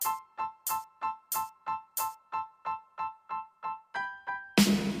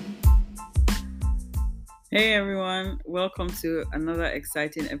Hey everyone, welcome to another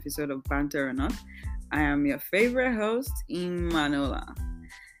exciting episode of Banter or Not. I am your favorite host, Imanola.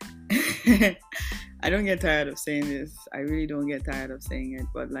 I don't get tired of saying this. I really don't get tired of saying it,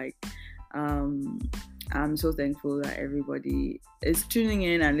 but um, I'm so thankful that everybody is tuning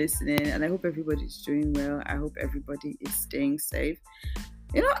in and listening, and I hope everybody's doing well. I hope everybody is staying safe.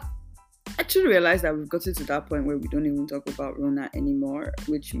 You know, I actually realized that we've gotten to that point where we don't even talk about Rona anymore,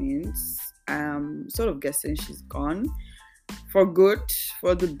 which means I'm sort of guessing she's gone for good,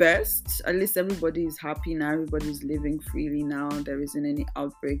 for the best. At least everybody is happy now. Everybody's living freely now. There isn't any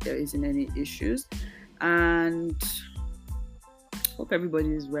outbreak. There isn't any issues, and hope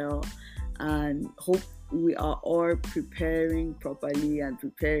everybody is well, and hope we are all preparing properly and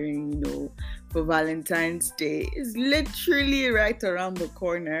preparing, for Valentine's Day. It's literally right around the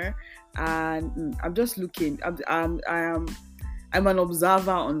corner, and I'm just looking. I'm an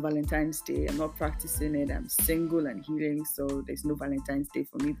observer on Valentine's Day. I'm not practicing it. I'm single and healing, so there's no Valentine's Day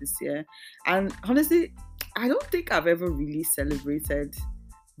for me this year. And honestly, I don't think I've ever really celebrated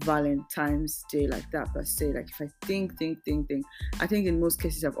Valentine's Day like that per se. Like if I think, I think in most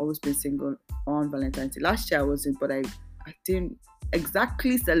cases I've always been single on Valentine's Day. Last year I wasn't, but I didn't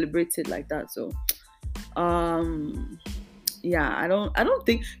exactly celebrate it like that. So um yeah, I don't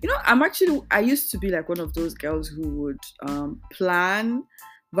think, I used to be like one of those girls who would plan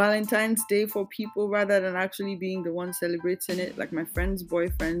Valentine's Day for people rather than actually being the one celebrating it. Like my friends'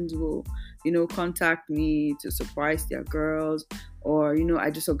 boyfriends will, contact me to surprise their girls, or I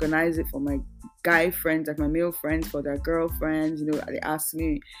just organize it for my guy friends, like my male friends for their girlfriends. They ask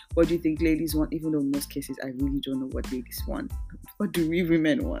me, what do you think ladies want? Even though in most cases I really don't know what ladies want. What do we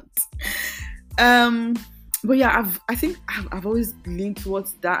women want? Um but yeah, I think I've always leaned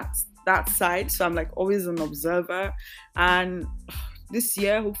towards that side, so I'm like always an observer. And this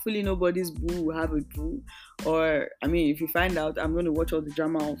year hopefully nobody's boo will have a boo, or I mean, if you find out, I'm going to watch all the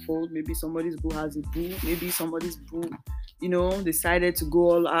drama unfold. Maybe somebody's boo has a boo, maybe somebody's boo decided to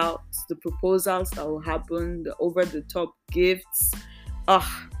go all out. The proposals that will happen, the over the top gifts,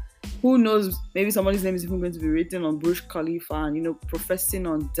 ah, who knows, maybe somebody's name is even going to be written on Burj Khalifa, and professing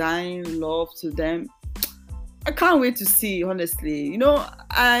on dying love to them. I can't wait to see, honestly.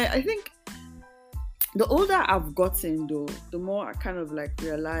 I think the older I've gotten, though, the more I kind of like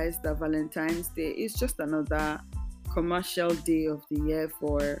realize that Valentine's Day is just another commercial day of the year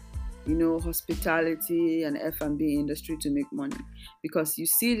for, hospitality and F&B industry to make money. Because you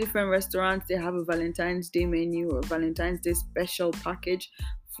see different restaurants, they have a Valentine's Day menu or a Valentine's Day special package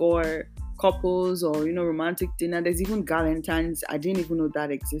for couples, or romantic dinner. There's even Galentine's. I didn't even know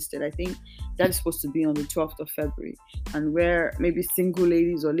that existed. I think that is supposed to be on the 12th of February, and where maybe single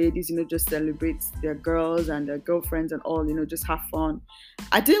ladies or ladies, just celebrate their girls and their girlfriends and all, just have fun.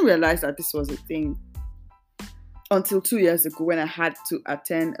 I didn't realize that this was a thing until 2 years ago, when I had to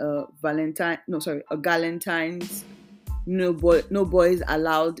attend a Galentine's no boys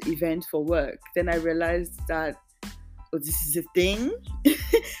allowed event for work. Then I realized that, oh, this is a thing.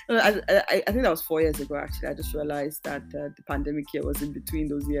 I think that was 4 years ago, actually. I just realized that the pandemic year was in between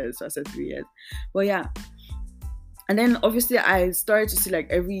those years, so I said 3 years. But yeah, and then obviously I started to see, like,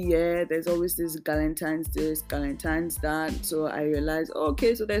 every year there's always this Galentine's this, Galentine's that. So I realized, oh,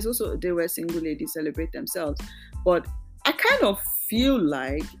 okay, so there's also a day where single ladies celebrate themselves. But I kind of feel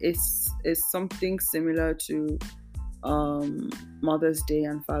like it's something similar to Mother's Day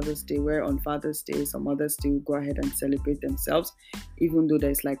and Father's Day, where on Father's Day some mothers still go ahead and celebrate themselves, even though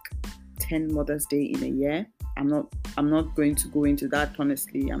there's like 10 Mother's Day in a year. I'm not going to go into that,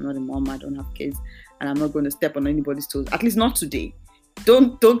 honestly. I'm not a mom, I don't have kids, and I'm not going to step on anybody's toes, at least not today.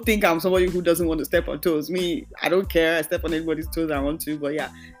 Don't think I'm somebody who doesn't want to step on toes. Me, I don't care. I step on anybody's toes I want to, but yeah,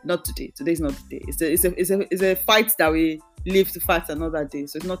 not today. Today's not the day. It's a fight that we live to fight another day.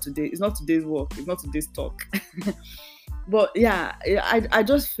 So it's not today. It's not today's work. It's not today's talk. But yeah, I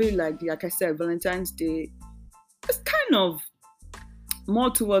just feel like I said, Valentine's Day is kind of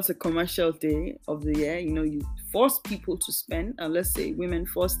more towards a commercial day of the year. You force people to spend, and let's say women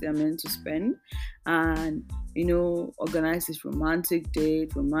force their men to spend, and organize this romantic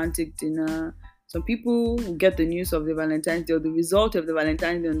date, romantic dinner. Some people will get the news of the Valentine's Day or the result of the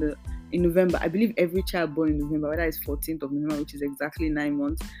Valentine's Day in November. I believe every child born in November, whether it's 14th of November, which is exactly 9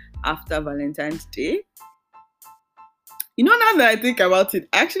 months after Valentine's Day. Now that I think about it,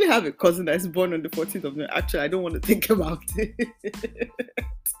 I actually have a cousin that's born on the 14th of November. Actually, I don't want to think about it.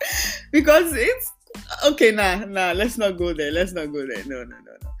 Because it's okay. Nah, let's not go there. Let's not go there. No, no,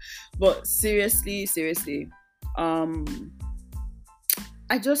 no, no. But seriously, um,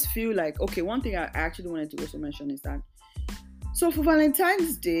 I just feel like, okay, one thing I actually wanted to also mention is that, so for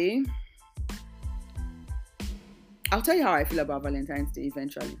Valentine's Day, I'll tell you how I feel about Valentine's Day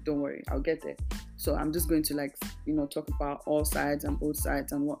eventually. Don't worry, I'll get there. So I'm just going to talk about all sides and both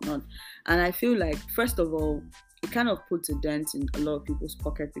sides and whatnot. And I feel like, first of all, it kind of puts a dent in a lot of people's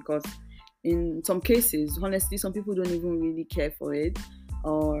pocket, because in some cases, honestly, some people don't even really care for it,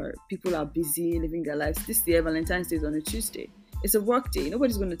 or people are busy living their lives. This year, Valentine's Day is on a Tuesday. It's a work day.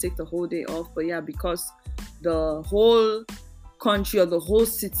 Nobody's going to take the whole day off. But yeah, because the whole country or the whole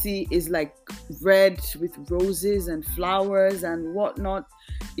city is like red with roses and flowers and whatnot,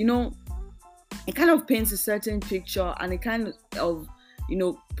 it kind of paints a certain picture, and it kind of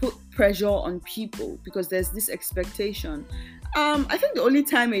put pressure on people, because there's this expectation. I think the only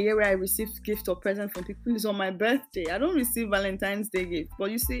time a year where I received gift or present from people is on my birthday. I don't receive Valentine's Day gift.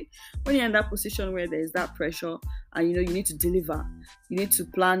 But you see, when you're in that position where there's that pressure, and you need to deliver, you need to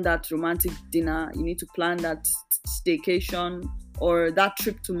plan that romantic dinner, you need to plan that staycation or that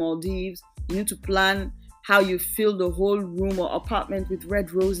trip to Maldives, you need to plan how you fill the whole room or apartment with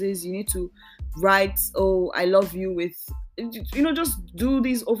red roses, you need to write, "Oh, I love you," with, just do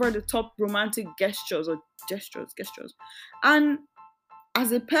these over the top romantic gestures. And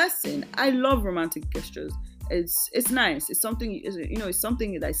as a person, I love romantic gestures. It's nice. It's something, it's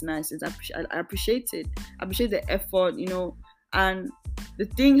something that's nice. I appreciate it. I appreciate the effort, and the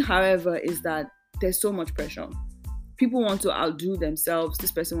thing, however, is that there's so much pressure. People want to outdo themselves.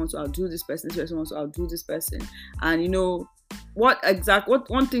 This person wants to outdo this person. This person wants to outdo this person. And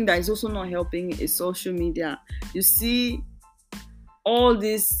one thing that is also not helping is social media. You see all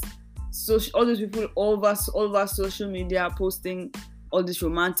these people over social media posting all this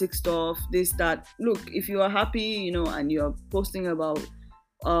romantic stuff, this, that. Look, if you are happy, and you're posting about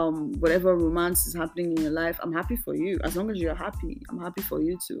whatever romance is happening in your life, I'm happy for you. As long as you're happy, I'm happy for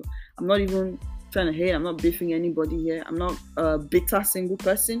you too. I'm not even trying to hate. I'm not beefing anybody here. I'm not a bitter single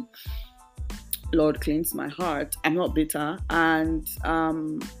person. Lord cleanse my heart. I'm not bitter. And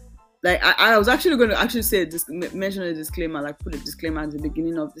I was actually going to say mention a disclaimer, put a disclaimer at the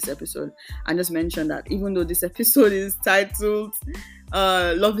beginning of this episode, and just mention that even though this episode is titled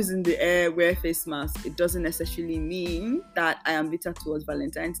 "Love is in the Air, Wear Face Mask," it doesn't necessarily mean that I am bitter towards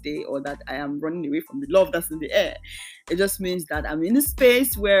Valentine's Day, or that I am running away from the love that's in the air. It just means that I'm in a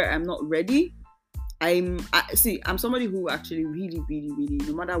space where I'm not ready. I'm somebody who actually really, really, really,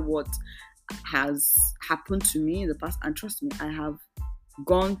 no matter what has happened to me in the past, and trust me, I have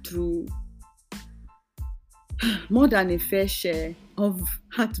gone through more than a fair share of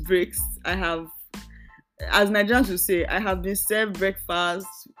heartbreaks. I have, as Nigerians would say, I have been served breakfast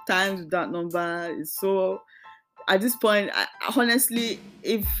times with that number. So at this point, honestly,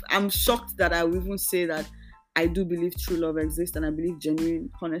 if I'm shocked that I will even say that I do believe true love exists, and I believe genuine,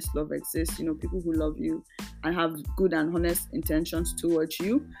 honest love exists. People who love you and have good and honest intentions towards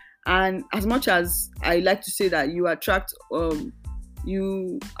you. And as much as I like to say that you attract what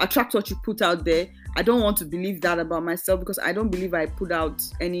you put out there, I don't want to believe that about myself, because I don't believe I put out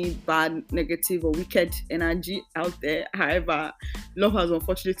any bad, negative, or wicked energy out there. However, love has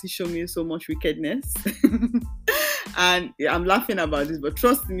unfortunately shown me so much wickedness. And I'm laughing about this, but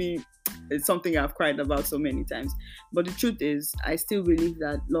trust me, it's something I've cried about so many times. But the truth is, I still believe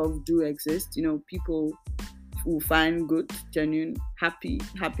that love do exist. People will find good, genuine,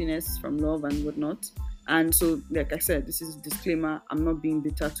 happiness from love and whatnot. And so, like I said, this is a disclaimer. I'm not being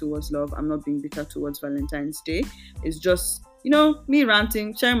bitter towards love. I'm not being bitter towards Valentine's Day. It's just, me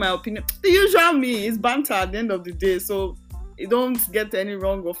ranting, sharing my opinion. The usual me is banter at the end of the day. So you don't get any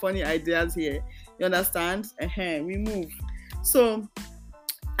wrong or funny ideas here. You understand? We move. So,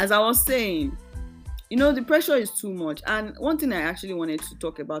 as I was saying, the pressure is too much. And one thing I actually wanted to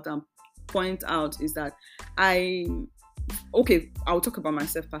talk about and point out is that I'll talk about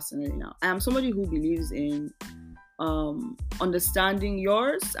myself personally now. I am somebody who believes in understanding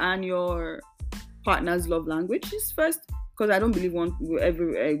yours and your partner's love languages first, because I don't believe we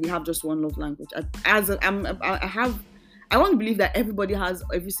have just one love language. I want to believe that everybody has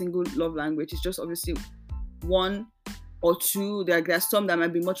every single love language. It's just obviously one or two. There's some that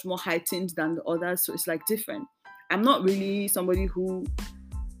might be much more heightened than the others, so it's different. I'm not really somebody who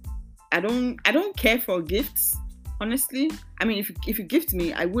I don't care for gifts. Honestly, I mean, if you gift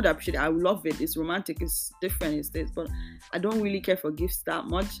me, I would appreciate it. I would love it. It's romantic. It's different. It's this, but I don't really care for gifts that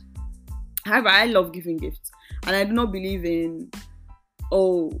much. However, I love giving gifts, and I do not believe in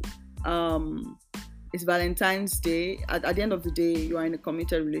it's Valentine's Day. At the end of the day, you are in a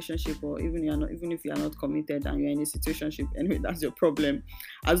committed relationship, or even if you are not committed and you're in a situationship, anyway, that's your problem.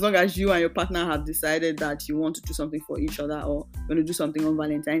 As long as you and your partner have decided that you want to do something for each other, or you want to do something on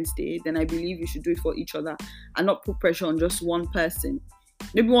Valentine's Day, then I believe you should do it for each other and not put pressure on just one person.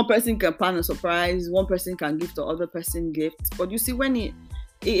 Maybe one person can plan a surprise, one person can give the other person gifts. But you see, when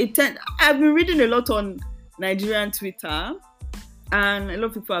I've been reading a lot on Nigerian Twitter, and a lot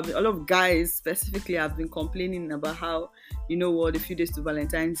of people a lot of guys specifically have been complaining about how, you know what, a few days to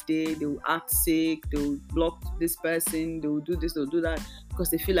Valentine's Day, they will act sick, they will block this person, they will do this, they'll do that, because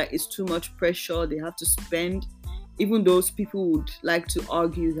they feel like it's too much pressure, they have to spend. Even those people would like to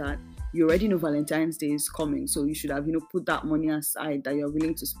argue that you already know Valentine's Day is coming, so you should have, put that money aside that you're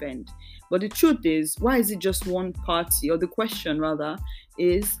willing to spend. But the truth is, why is it just one party? Or the question rather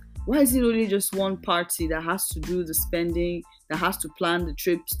is, why is it only just one party that has to do the spending, that has to plan the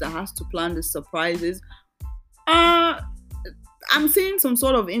trips, that has to plan the surprises? I'm seeing some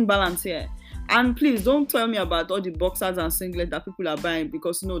sort of imbalance here. And please don't tell me about all the boxers and singlets that people are buying,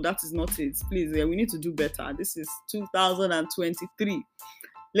 because no, that is not it. Please, we need to do better. This is 2023.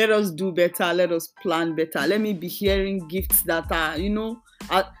 Let us do better. Let us plan better. Let me be hearing gifts that are,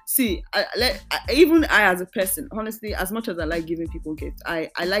 even I as a person, honestly, as much as I like giving people gifts, I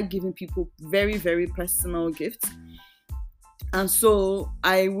like giving people very, very personal gifts. And so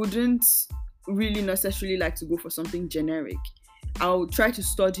I wouldn't really necessarily like to go for something generic. I'll try to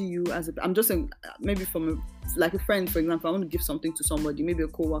study you I'm just saying, maybe from a friend, for example. I want to give something to somebody, maybe a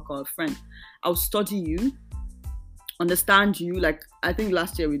co-worker or a friend. I'll study you, understand you. Like, I think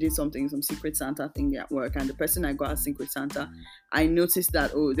last year we did some Secret Santa thing at work, and the person I got as Secret Santa, I noticed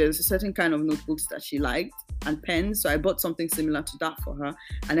that, there's a certain kind of notebooks that she liked and pens, so I bought something similar to that for her.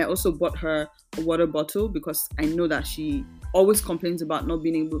 And I also bought her a water bottle, because I know that she always complains about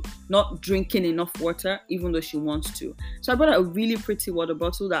not drinking enough water, even though she wants to. So I bought her a really pretty water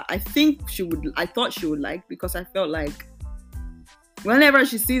bottle that I thought she would like, because I felt like whenever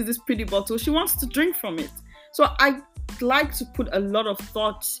she sees this pretty bottle, she wants to drink from it. So I like to put a lot of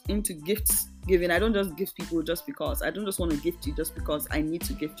thought into gifts giving. I don't just gift people just because. I don't just want to gift you just because I need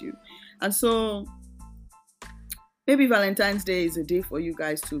to gift you. And so maybe Valentine's Day is a day for you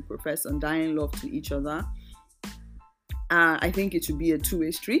guys to profess undying love to each other. I think it should be a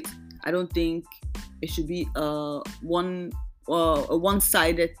two-way street. I don't think it should be a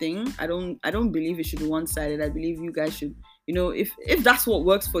one-sided thing. I don't believe it should be one-sided. I believe you guys should, if that's what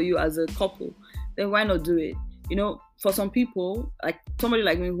works for you as a couple, then why not do it? For some people, like somebody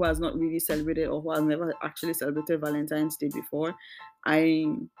like me who has not really celebrated, or who has never actually celebrated Valentine's Day before,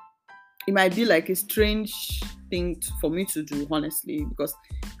 it might be like a strange thing for me to do, honestly, because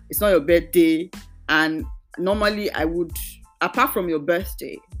it's not your birthday. And normally I would, apart from your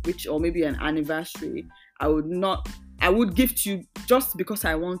birthday, or maybe an anniversary, I would gift you just because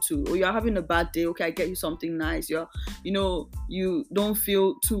I want to. Or you're having a bad day, okay, I get you something nice. You don't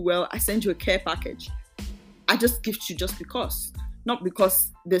feel too well, I send you a care package. I just gift you just because. Not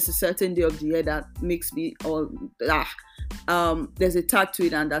because there's a certain day of the year that makes me, or there's a tag to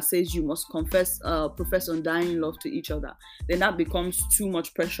it and that says you must profess undying love to each other. Then that becomes too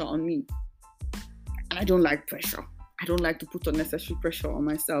much pressure on me. And I don't like pressure. I don't like to put unnecessary pressure on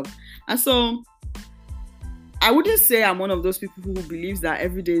myself. And so I wouldn't say I'm one of those people who believes that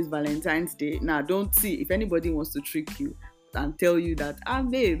every day is Valentine's Day. Now, don't see if anybody wants to trick you and tell you that,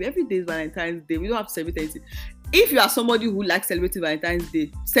 babe, every day is Valentine's Day. We don't have to celebrate anything. If you are somebody who likes celebrating Valentine's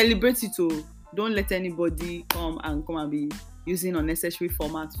Day, celebrate it too. Don't let anybody come and be using unnecessary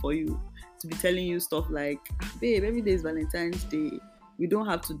formats for you to be telling you stuff like, babe, every day is Valentine's Day. We don't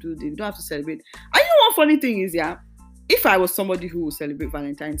have to do this. We don't have to celebrate. And one funny thing is, if I was somebody who would celebrate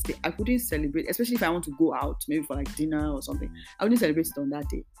Valentine's Day, I wouldn't celebrate, especially if I want to go out, maybe for like dinner or something. I wouldn't celebrate it on that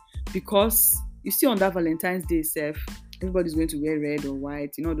day, because you see, on that Valentine's Day itself, everybody's going to wear red or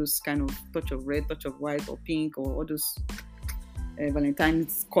white. Those kind of touch of red, touch of white, or pink, or all those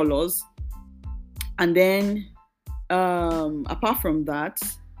Valentine's colors. And then, apart from that,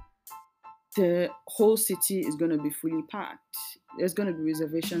 the whole city is going to be fully packed. There's going to be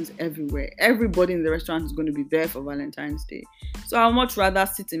reservations everywhere. Everybody in the restaurant is going to be there for Valentine's Day. So I'd much rather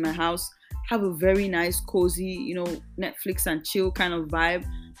sit in my house, have a very nice, cozy, Netflix and chill kind of vibe,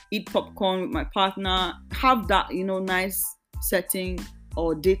 eat popcorn with my partner, have that, nice setting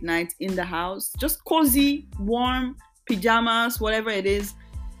or date night in the house. Just cozy, warm, pajamas, whatever it is.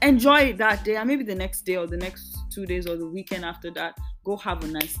 Enjoy it that day, and maybe the next day or the next 2 days or the weekend after that, go have a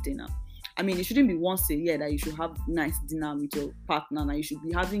nice dinner. I mean, it shouldn't be once a year that you should have nice dinner with your partner. Now, you should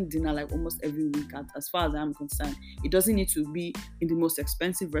be having dinner like almost every week, as far as I'm concerned. It doesn't need to be in the most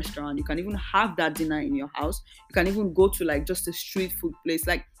expensive restaurant. You can even have that dinner in your house. You can even go to like just a street food place.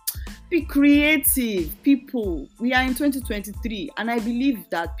 Like, be creative, people. We are in 2023, and I believe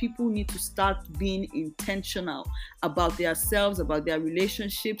that people need to start being intentional about themselves, about their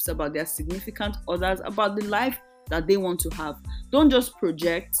relationships, about their significant others, about the life that they want to have. Don't just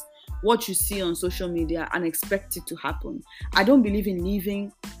project what you see on social media and expect it to happen. I don't believe in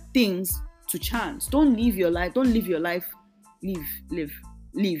leaving things to chance. Don't live your life. Live.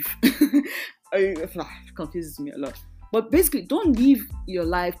 It confuses me a lot. But basically, don't leave your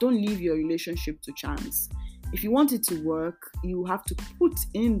life, don't leave your relationship to chance. If you want it to work, you have to put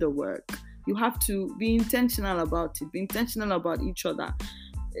in the work. You have to be intentional about it. Be intentional about each other.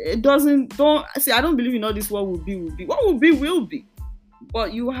 I don't believe in all this what will be. What will be.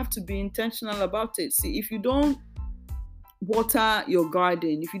 But you have to be intentional about it. See, if you don't water your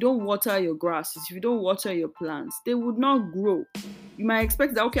garden, if you don't water your grasses, if you don't water your plants, they would not grow. You might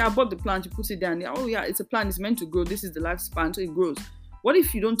expect that, okay, I bought the plant, you put it down. Oh yeah, it's a plant, it's meant to grow. This is the lifespan, so it grows. What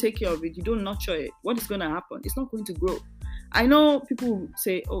if you don't take care of it? You don't nurture it? What is going to happen? It's not going to grow. I know people will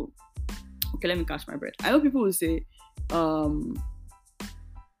say, oh, okay, let me catch my breath. I know people will say, don't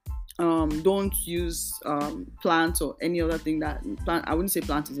use plants or any other thing that plant. I wouldn't say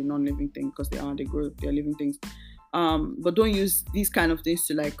plant is a non-living thing because they grow, they're living things. But don't use these kind of things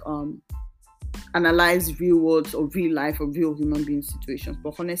to analyze real worlds or real life or real human being situations.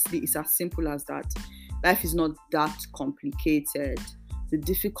 But honestly, it's as simple as that. Life is not that complicated. The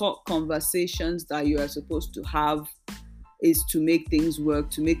difficult conversations that you are supposed to have is to make things work,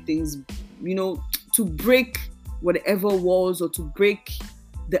 to make things, to break whatever walls or to break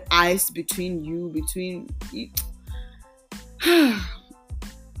the ice between you.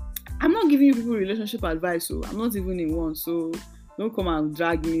 I'm not giving you people relationship advice, so I'm not even in one. So don't come and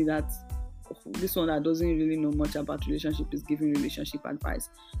drag me that this one that doesn't really know much about relationship is giving relationship advice.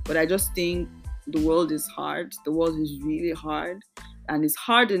 But I just think the world is hard. The world is really hard, and it's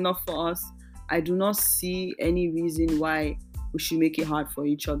hard enough for us. I do not see any reason why we should make it hard for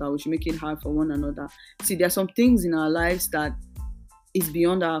each other. We should make it hard for one another. See, there are some things in our lives that is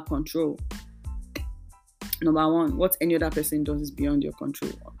beyond our control. Number one, what any other person does is beyond your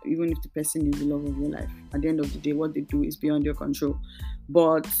control. Even if the person is the love of your life, at the end of the day, what they do is beyond your control.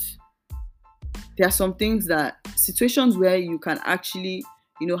 But there are some things situations where you can actually,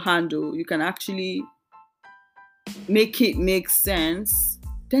 handle, you can actually make it make sense,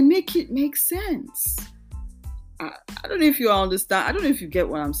 then make it make sense. I don't know if you understand. I don't know if you get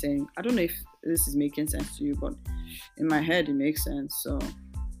what I'm saying. I don't know if this is making sense to you, but in my head, it makes sense. So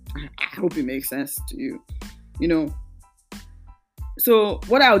I hope it makes sense to you. So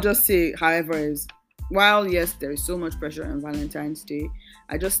what I'll just say, however, is while yes, there is so much pressure on Valentine's Day,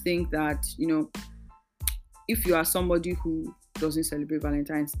 I just think that, if you are somebody who doesn't celebrate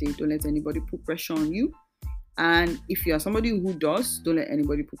Valentine's Day, don't let anybody put pressure on you. And if you are somebody who does, don't let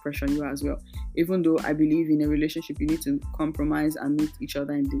anybody put pressure on you as well. Even though I believe in a relationship, you need to compromise and meet each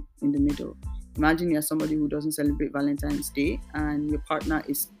other in the middle. Imagine you're somebody who doesn't celebrate Valentine's Day and your partner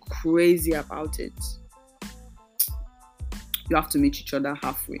is crazy about it. You have to meet each other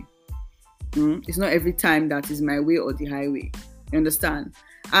halfway. It's not every time that is my way or the highway. You understand?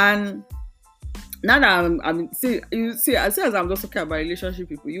 And now that as I'm just talking about relationship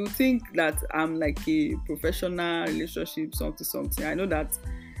people, you think that I'm like a professional relationship something. I know that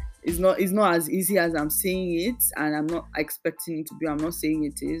it's not as easy as I'm saying it, and I'm not expecting it to be. I'm not saying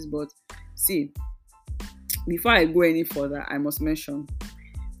it is, but see, before I go any further, I must mention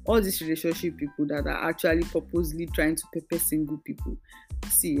all these relationship people that are actually purposely trying to pepper single people.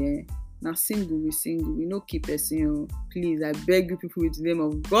 See, now single, we no keep a single. Please, I beg you people with the name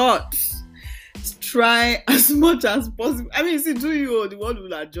of God, try as much as possible. I mean, see, do you, the world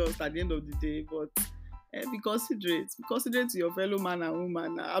will adjust at the end of the day, but be considerate. Be considerate to your fellow man and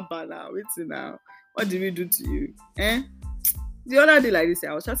woman. Wait now. What did we do to you? The other day, like this,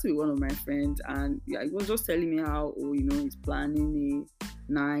 I was chatting with one of my friends, and he was just telling me how, he's planning a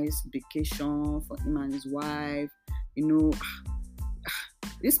nice vacation for him and his wife.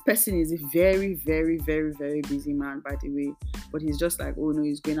 This person is a very, very, very, very busy man, by the way. But he's just like,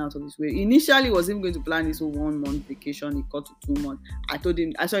 he's going out of his way. Initially, he was even going to plan this whole 1 month vacation. He got to 2 months. I told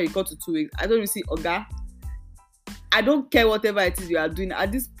him, he got to 2 weeks. I don't even see, Oga, I don't care whatever it is you are doing.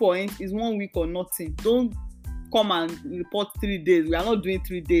 At this point, it's 1 week or nothing. Don't come and report 3 days. We are not doing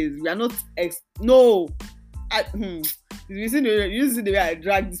 3 days. We are not, no. You see the way I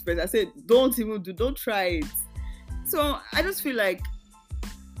drag this person. I said, don't try it. So I just feel like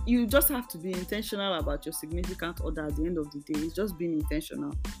you just have to be intentional about your significant other at the end of the day. It's just being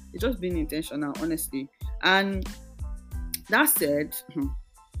intentional. Honestly. And that said,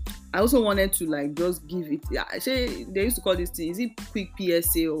 I also wanted to just give it. Actually, they used to call this thing, is it quick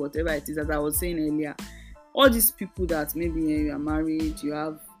PSA or whatever it is, as I was saying earlier. All these people that maybe you are married, you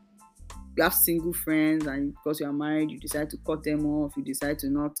have you have single friends, and because you are married, you decide to cut them off, you decide to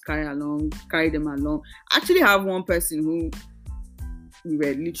not carry them along. I actually have one person who we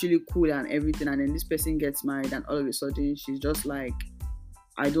were literally cool and everything, and then this person gets married, and all of a sudden she's just like,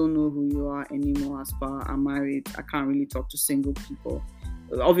 I don't know who you are anymore. As far I'm married, I can't really talk to single people.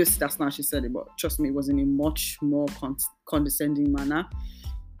 Obviously that's not how she said it, but trust me, it was in a much more condescending manner.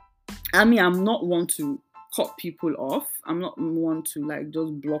 I mean, I'm not one to cut people off. I'm not one to like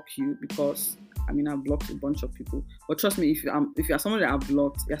just block you, because I mean, I've blocked a bunch of people. But trust me, if you're someone that I've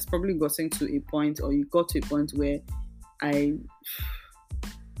blocked, it has probably gotten to a point, or you got to a point where I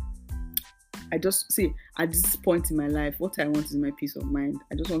just see, at this point in my life, what I want is my peace of mind.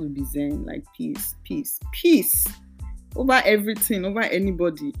 I just want to be zen, like peace over everything, over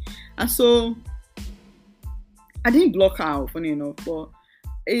anybody. And so I didn't block her out, funny enough, but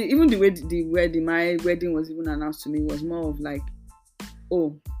even the way my wedding was even announced to me was more of like,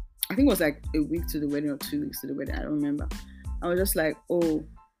 oh, I think it was like a week to the wedding or 2 weeks to the wedding. I don't remember. I was just like, oh,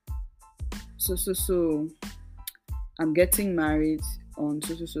 so I'm getting married on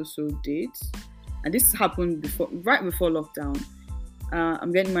so date, and this happened right before lockdown.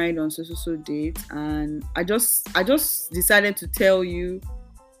 I'm getting married on so date, and I just decided to tell you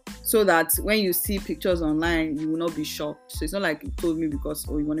so that when you see pictures online, you will not be shocked. So it's not like you told me because,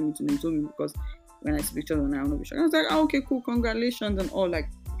 you wanted me to know. You told me because when I see pictures online, I will not be shocked. I was like, oh, okay, cool, congratulations and all, like,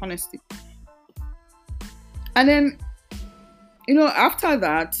 honesty. And then, after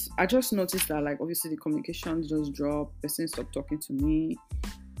that, I just noticed that, like, obviously the communications just dropped. Person stopped talking to me.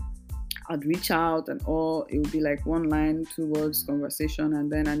 I'd reach out and all. It would be like 1 line, 2 words conversation,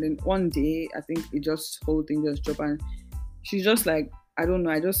 and then one day, I think whole thing just dropped, and she's just like, I don't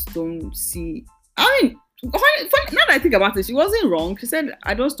know, I just don't see. I mean, now that I think about it, she wasn't wrong. She said,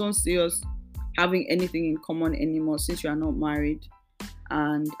 I just don't see us having anything in common anymore since you are not married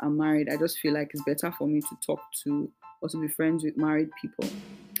and I'm married. I just feel like it's better for me to talk to or to be friends with married people.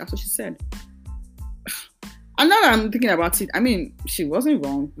 That's what she said. And now that I'm thinking about it, I mean, she wasn't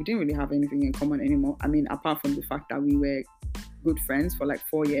wrong. We didn't really have anything in common anymore. I mean, apart from the fact that we were good friends for like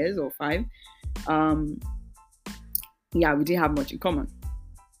 4 years or 5. Yeah, we didn't have much in common.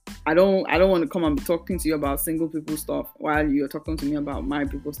 I don't want to come and be talking to you about single people stuff while you're talking to me about married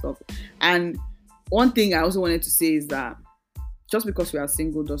people stuff. And one thing I also wanted to say is that just because we are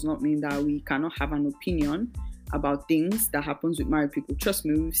single does not mean that we cannot have an opinion about things that happens with married people. Trust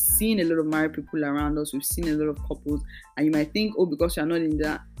me, we've seen a lot of married people around us. We've seen a lot of couples, and you might think, oh, because you're not in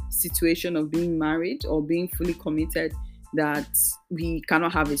that situation of being married or being fully committed, that we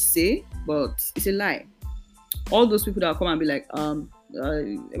cannot have a say. But it's a lie. All those people that come and be like,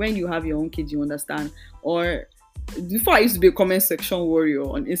 when you have your own kids, you understand. Or before, I used to be a comment section warrior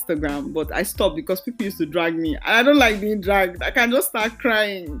on Instagram, but I stopped because people used to drag me. I don't like being dragged. I can just start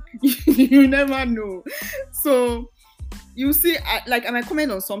crying. You never know. So you see, I might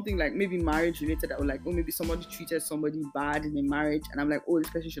comment on something like maybe marriage related, or like, oh, maybe somebody treated somebody bad in a marriage, and I'm like, oh, this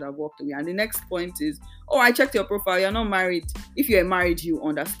person should have walked away. And the next point is, oh, I checked your profile, you're not married. If you're married, you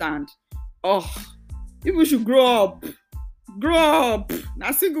understand. Oh, people should grow up.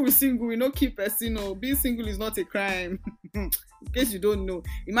 Now single is single, we no keep person. Being single is not a crime. In case you don't know,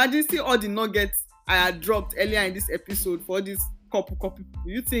 imagine see all the nuggets I had dropped earlier in this episode for this couple.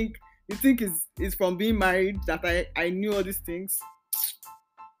 You think it's from being married that I knew all these things?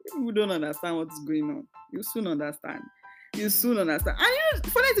 People don't understand what's going on. You soon understand. And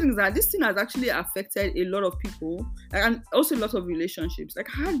funny thing is that this thing has actually affected a lot of people, and also a lot of relationships. Like,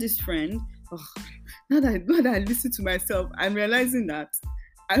 I had this friend. Now that I listen to myself, I'm realizing that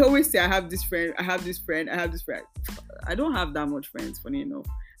I always say I have this friend. I don't have that much friends, funny enough.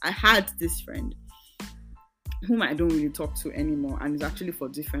 I had this friend whom I don't really talk to anymore, and it's actually for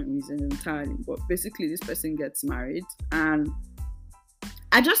different reasons entirely. But basically, this person gets married, and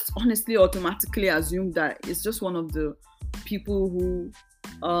I just honestly automatically assume that it's just one of the people who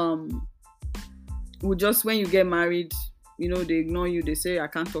just, when you get married, they ignore you. They say, I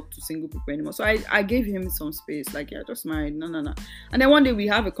can't talk to single people anymore. So I gave him some space. Like, yeah, just married. No. And then one day we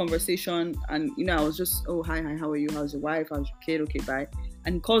have a conversation, and I was just, oh, hi, how are you? How's your wife? How's your kid? Okay, bye.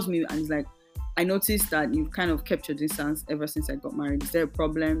 And he calls me and he's like, I noticed that you've kind of kept your distance ever since I got married. Is there a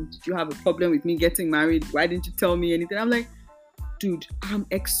problem? Did you have a problem with me getting married? Why didn't you tell me anything? I'm like, dude, I'm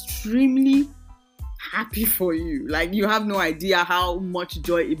extremely happy for you. Like, you have no idea how much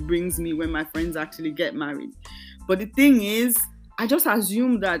joy it brings me when my friends actually get married. But the thing is, I just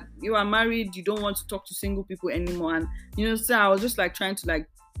assumed that you are married, you don't want to talk to single people anymore. And, so I was just like trying to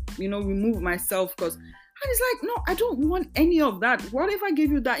remove myself, because, and it's like, no, I don't want any of that. Whatever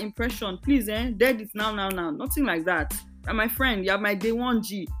gave you that impression, please, dead it now. Nothing like that. And my friend, you have my day one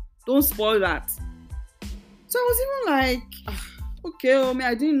G. Don't spoil that. So I was even like, okay, oh,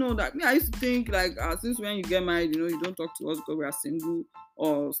 I didn't know that. I used to think like, since when you get married, you don't talk to us because we are single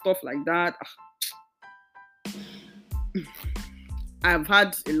or stuff like that. I've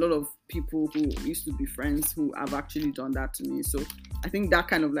had a lot of people who used to be friends who have actually done that to me. So I think that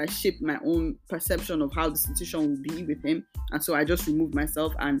kind of like shaped my own perception of how the situation would be with him. And so I just removed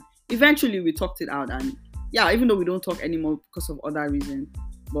myself, and eventually we talked it out. And yeah, even though we don't talk anymore because of other reasons,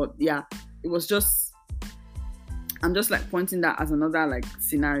 but yeah, it was just, I'm just like pointing that as another like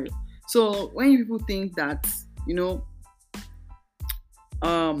scenario. So when people think that,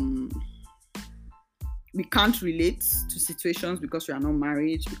 we can't relate to situations because we are not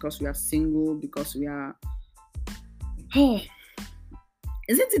married, because we are single, because we are,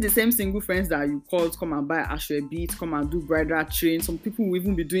 isn't it the same single friends that you call to come and buy ashwe beat, come and do bridal train? Some people will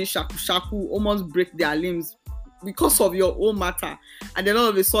even be doing shaku shaku, almost break their limbs because of your own matter, and then all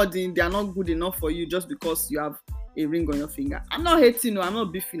of a sudden they are not good enough for you just because you have a ring on your finger. I'm not hating, I'm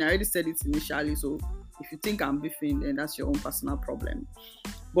not beefing. I already said it initially, so if you think I'm beefing, then that's your own personal problem.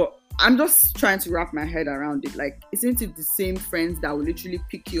 But I'm just trying to wrap my head around it. Like, isn't it the same friends that will literally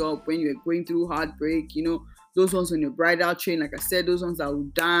pick you up when you're going through heartbreak? Those ones on your bridal train, like I said, those ones that will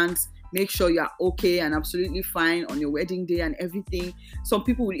dance, make sure you're okay and absolutely fine on your wedding day and everything. Some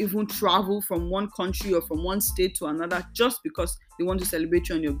people will even travel from one country or from one state to another just because they want to celebrate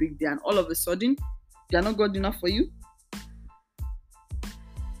you on your big day. And all of a sudden, they're not good enough for you.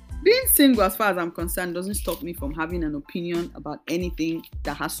 Being single, as far as I'm concerned, doesn't stop me from having an opinion about anything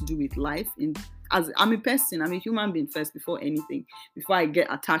that has to do with life. As I'm a person, I'm a human being first before anything, before I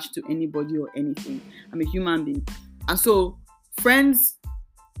get attached to anybody or anything. I'm a human being. And so friends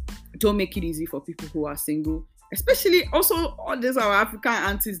don't make it easy for people who are single, especially also all these our African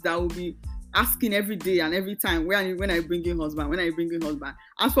aunties that will be asking every day and every time, when are you bringing husband? When are you bringing husband?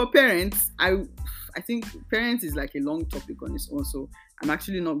 As for parents, I think parents is like a long topic on its own, so I'm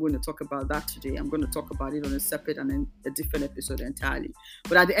actually not going to talk about that today. I'm going to talk about it on a separate and then a different episode entirely.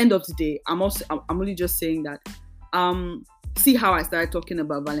 But at the end of the day, I'm only just saying that see how I started talking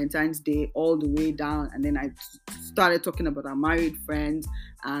about Valentine's Day all the way down, and then I started talking about our married friends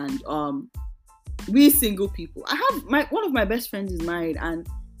and we single people. I have one of my best friends is married, and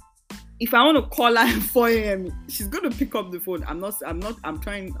if I want to call her at 4 a.m., she's going to pick up the phone. I'm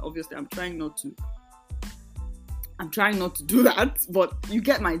trying not to do that, but you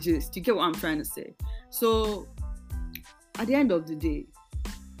get my gist. You get what I'm trying to say. So at the end of the day,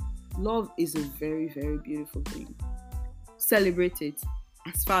 love is a very, very beautiful thing. Celebrate it,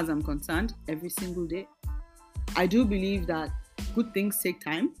 as far as I'm concerned, every single day. I do believe that good things take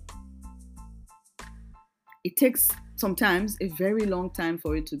time. It takes sometimes a very long time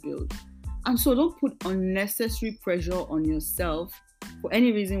for it to build. And so don't put unnecessary pressure on yourself for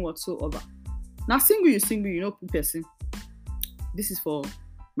any reason whatsoever. Now, single, you're not person. This is for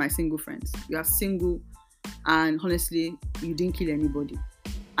my single friends. You are single, and honestly, you didn't kill anybody.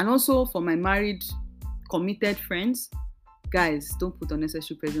 And also for my married, committed friends, guys, don't put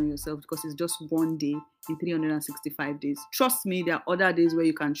unnecessary pressure on yourself because it's just one day in 365 days. Trust me, there are other days where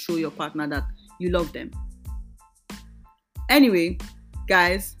you can show your partner that you love them. Anyway,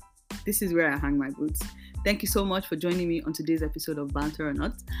 guys, this is where I hang my boots. Thank you so much for joining me on today's episode of Banter or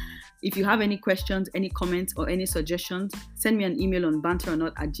Not. If you have any questions, any comments, or any suggestions, send me an email on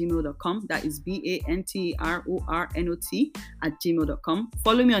banteronot@gmail.com. That is BANTERORNOT@gmail.com.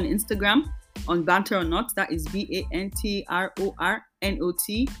 Follow me on Instagram on Banter or Not. That is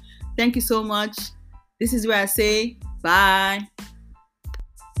BANTERORNOT. Thank you so much. This is where I say bye.